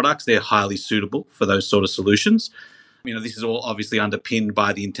beauty products, they're highly suitable for those sort of solutions. This is all obviously underpinned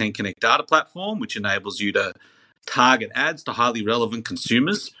by the Intent Connect data platform, which enables you to target ads to highly relevant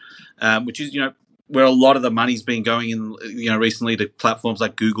consumers, which is, where a lot of the money's been going in, recently to platforms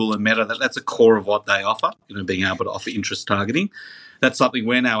like Google and Meta. That's a core of what they offer, being able to offer interest targeting. That's something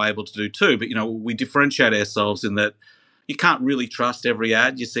we're now able to do too. But, we differentiate ourselves in that you can't really trust every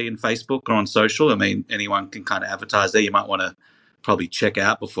ad you see in Facebook or on social. I mean, anyone can kind of advertise there. You might want to probably check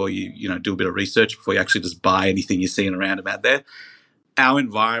out before you, do a bit of research before you actually just buy anything you're seeing around about there. Our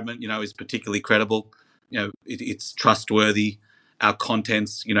environment, is particularly credible. It's trustworthy. Our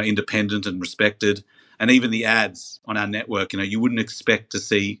content's, independent and respected. And even the ads on our network, you wouldn't expect to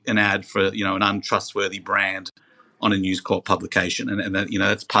see an ad for, an untrustworthy brand on a News Corp publication. And that,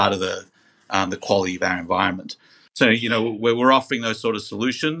 that's part of the quality of our environment. So, we're offering those sort of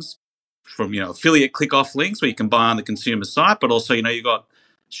solutions from, affiliate click-off links where you can buy on the consumer site, but also, you've got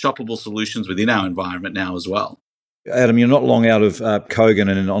shoppable solutions within our environment now as well. Adam, you're not long out of Kogan in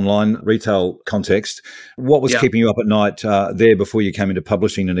an online retail context. What was keeping you up at night there before you came into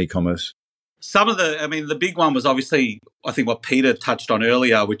publishing and e-commerce? The big one was obviously, I think, what Peter touched on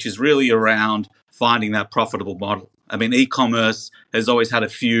earlier, which is really around finding that profitable model. I mean, e-commerce has always had a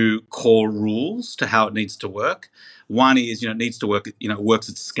few core rules to how it needs to work. One is, it needs to work, works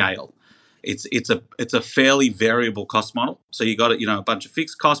at scale. It's a fairly variable cost model. So you got a bunch of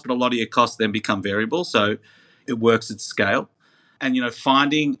fixed costs, but a lot of your costs then become variable. So it works at scale. And,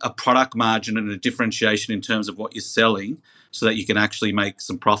 finding a product margin and a differentiation in terms of what you're selling so that you can actually make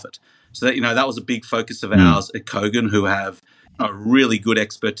some profit. So that, that was a big focus of ours at Kogan, who have a really good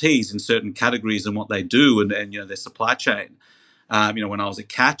expertise in certain categories and what they do and their supply chain. When I was at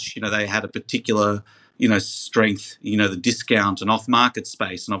Catch, they had a particular, strength, the discount and off-market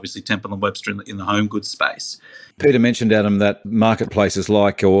space, and obviously Temple and Webster in the home goods space. Peter mentioned, Adam, that marketplaces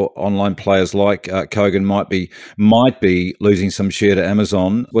like or online players like Kogan might be losing some share to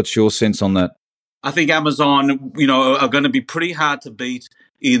Amazon. What's your sense on that? I think Amazon, are going to be pretty hard to beat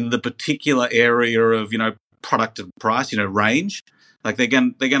in the particular area of, product and price, range. Like they're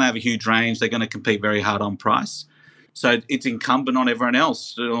going to have a huge range. They're going to compete very hard on price. So it's incumbent on everyone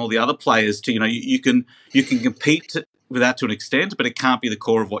else and all the other players to, you can compete with that to an extent, but it can't be the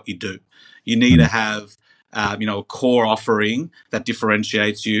core of what you do. You need to have, a core offering that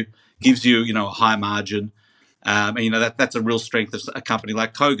differentiates you, gives you, a high margin. And, that's a real strength of a company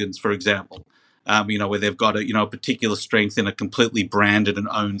like Kogan's, for example. Where they've got a particular strength in a completely branded and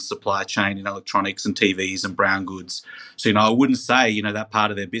owned supply chain in electronics and TVs and brown goods. So, I wouldn't say, that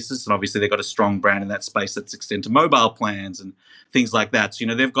part of their business, and obviously they've got a strong brand in that space that's extended to mobile plans and things like that. So,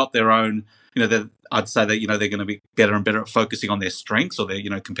 they've got their own, I'd say that, they're going to be better and better at focusing on their strengths or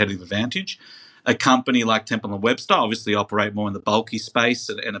their, competitive advantage. A company like Temple and Webster obviously operate more in the bulky space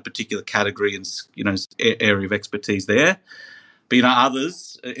and a particular category and, area of expertise there. But,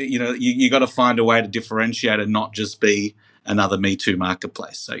 others, you got to find a way to differentiate and not just be another Me Too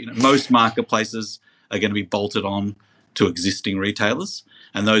marketplace. So, most marketplaces are going to be bolted on to existing retailers,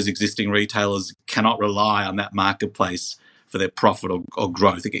 and those existing retailers cannot rely on that marketplace for their profit or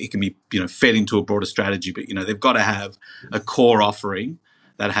growth. It can be, fed into a broader strategy, but, they've got to have a core offering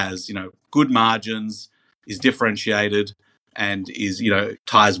that has, good margins, is differentiated, and is,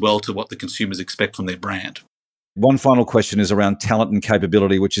 ties well to what the consumers expect from their brand. One final question is around talent and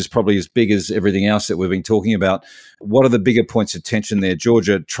capability, which is probably as big as everything else that we've been talking about. What are the bigger points of tension there,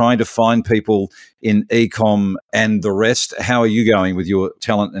 Georgia? Trying to find people in Ecom and the rest. How are you going with your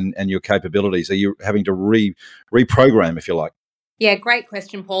talent and your capabilities? Are you having to reprogram, if you like? Yeah, great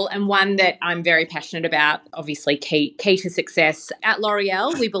question, Paul, and one that I'm very passionate about, obviously key to success. At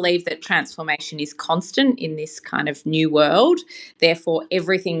L'Oreal, we believe that transformation is constant in this kind of new world. Therefore,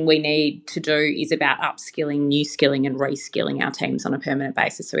 everything we need to do is about upskilling, new skilling and reskilling our teams on a permanent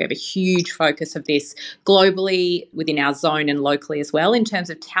basis. So we have a huge focus of this globally, within our zone and locally as well. In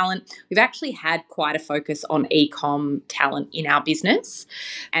terms of talent, we've actually had quite a focus on Ecom talent in our business.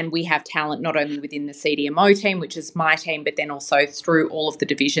 And we have talent not only within the CDMO team, which is my team, but then also through all of the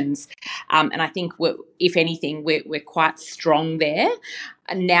divisions. And I think, if anything, we're quite strong there.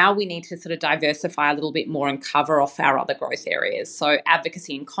 And now we need to sort of diversify a little bit more and cover off our other growth areas. So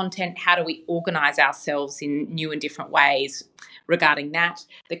advocacy and content, how do we organise ourselves in new and different ways regarding that?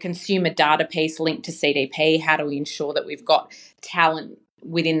 The consumer data piece linked to CDP, how do we ensure that we've got talent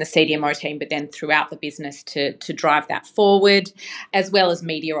within the CDMO team, but then throughout the business to drive that forward, as well as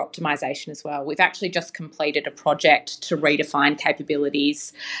media optimization as well. We've actually just completed a project to redefine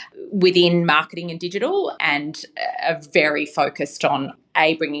capabilities within marketing and digital, and are very focused on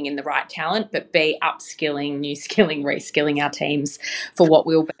A, bringing in the right talent, but B, upskilling, new skilling, reskilling our teams for what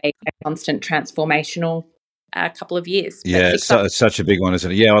will be a constant transformational couple of years. Yeah, it's such a big one,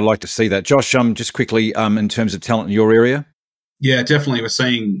 isn't it? Yeah, I'd like to see that. Josh, just quickly, in terms of talent in your area? Yeah, definitely. We're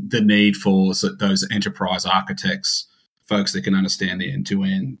seeing the need for those enterprise architects, folks that can understand the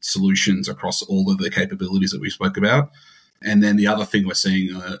end-to-end solutions across all of the capabilities that we spoke about. And then the other thing we're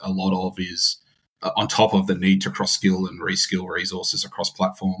seeing a lot of is, on top of the need to cross-skill and reskill resources across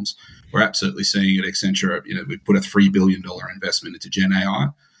platforms, we're absolutely seeing at Accenture, we put a $3 billion investment into Gen AI,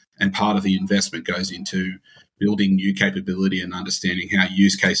 and part of the investment goes into building new capability and understanding how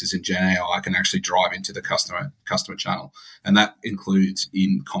use cases in Gen AI can actually drive into the customer channel. And that includes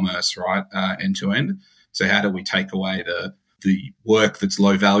in commerce, right, end to end. So how do we take away the work that's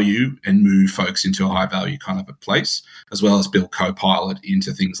low value and move folks into a high value kind of a place, as well as build Copilot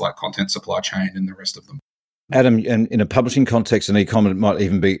into things like content supply chain and the rest of them. Adam, and in a publishing context and e-com, it might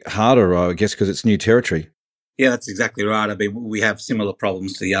even be harder, I guess, because it's new territory. Yeah, that's exactly right. I mean, we have similar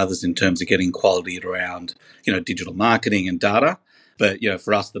problems to the others in terms of getting quality around, digital marketing and data. But,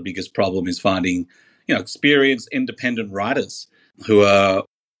 for us, the biggest problem is finding, experienced independent writers who are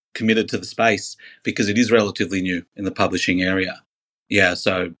committed to the space, because it is relatively new in the publishing area. Yeah,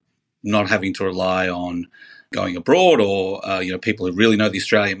 so not having to rely on going abroad or, people who really know the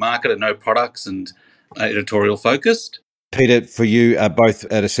Australian market and know products and editorial focused. Peter, for you, both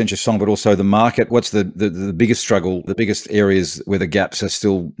at Accenture Song, but also the market, what's the biggest struggle, the biggest areas where the gaps are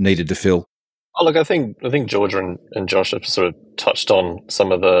still needed to fill? Oh, look, I think Georgia and Josh have sort of touched on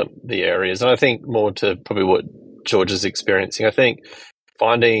some of the areas. And I think more to probably what George is experiencing, I think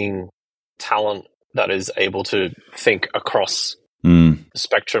finding talent that is able to think across the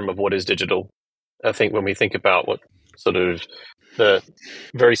spectrum of what is digital. I think when we think about what sort of the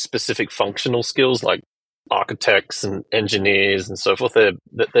very specific functional skills like architects and engineers and so forth,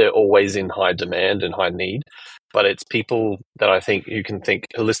 they're always in high demand and high need. But it's people that I think you can think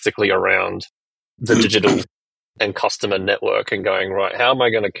holistically around the digital and customer network and going, right, how am I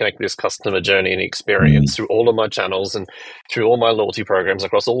going to connect this customer journey and experience through all of my channels and through all my loyalty programs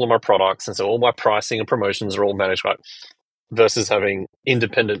across all of my products? And so all my pricing and promotions are all managed right, versus having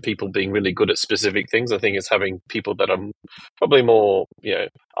independent people being really good at specific things. I think it's having people that are probably more,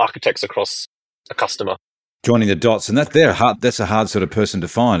 architects across a customer. Joining the dots. And that's a hard sort of person to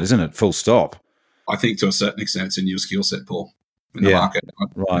find, isn't it? Full stop. I think to a certain extent it's a new skill set, Paul, in the market.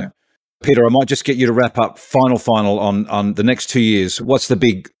 Right. Yeah. Peter, I might just get you to wrap up final on the next 2 years. What's the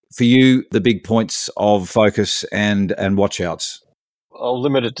big points of focus and watch outs? I'll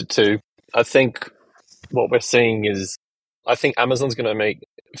limit it to 2. I think what we're seeing is, I think Amazon's going to make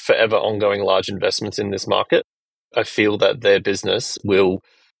forever ongoing large investments in this market. I feel that their business will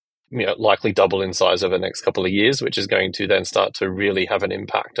likely double in size over the next couple of years, which is going to then start to really have an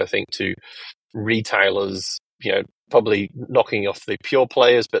impact, I think, to retailers, probably knocking off the pure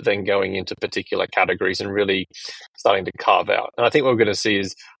players, but then going into particular categories and really starting to carve out. And I think what we're going to see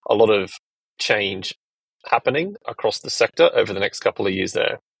is a lot of change happening across the sector over the next couple of years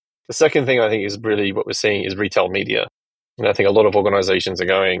there. The second thing I think is really what we're seeing is retail media. And I think a lot of organizations are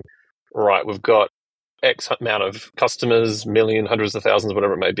going, right, we've got X amount of customers, million, hundreds of thousands,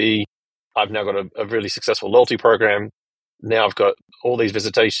 whatever it may be. I've now got a really successful loyalty program. Now I've got all these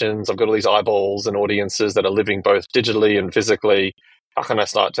visitations. I've got all these eyeballs and audiences that are living both digitally and physically. How can I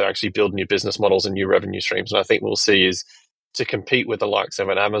start to actually build new business models and new revenue streams? And I think we'll see is to compete with the likes of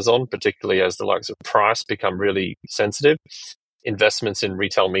an Amazon, particularly as the likes of price become really sensitive, investments in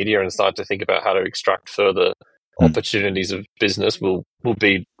retail media and start to think about how to extract further opportunities of business will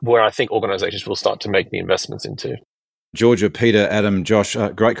be where I think organizations will start to make the investments into. Georgia, Peter, Adam, Josh,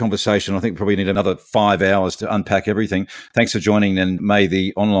 great conversation. I think probably need another 5 hours to unpack everything. Thanks for joining, and may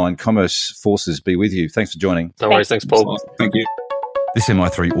the online commerce forces be with you. Thanks for joining. No worries. Thanks, Paul. Thank you. This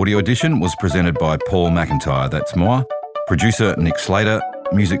MI3 audio edition was presented by Paul McIntyre. That's Moa. Producer Nick Slater.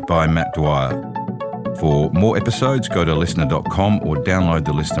 Music by Matt Dwyer. For more episodes, go to listener.com or download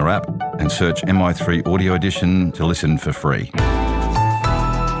the Listener app and search MI3 audio edition to listen for free.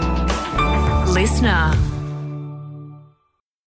 Listener.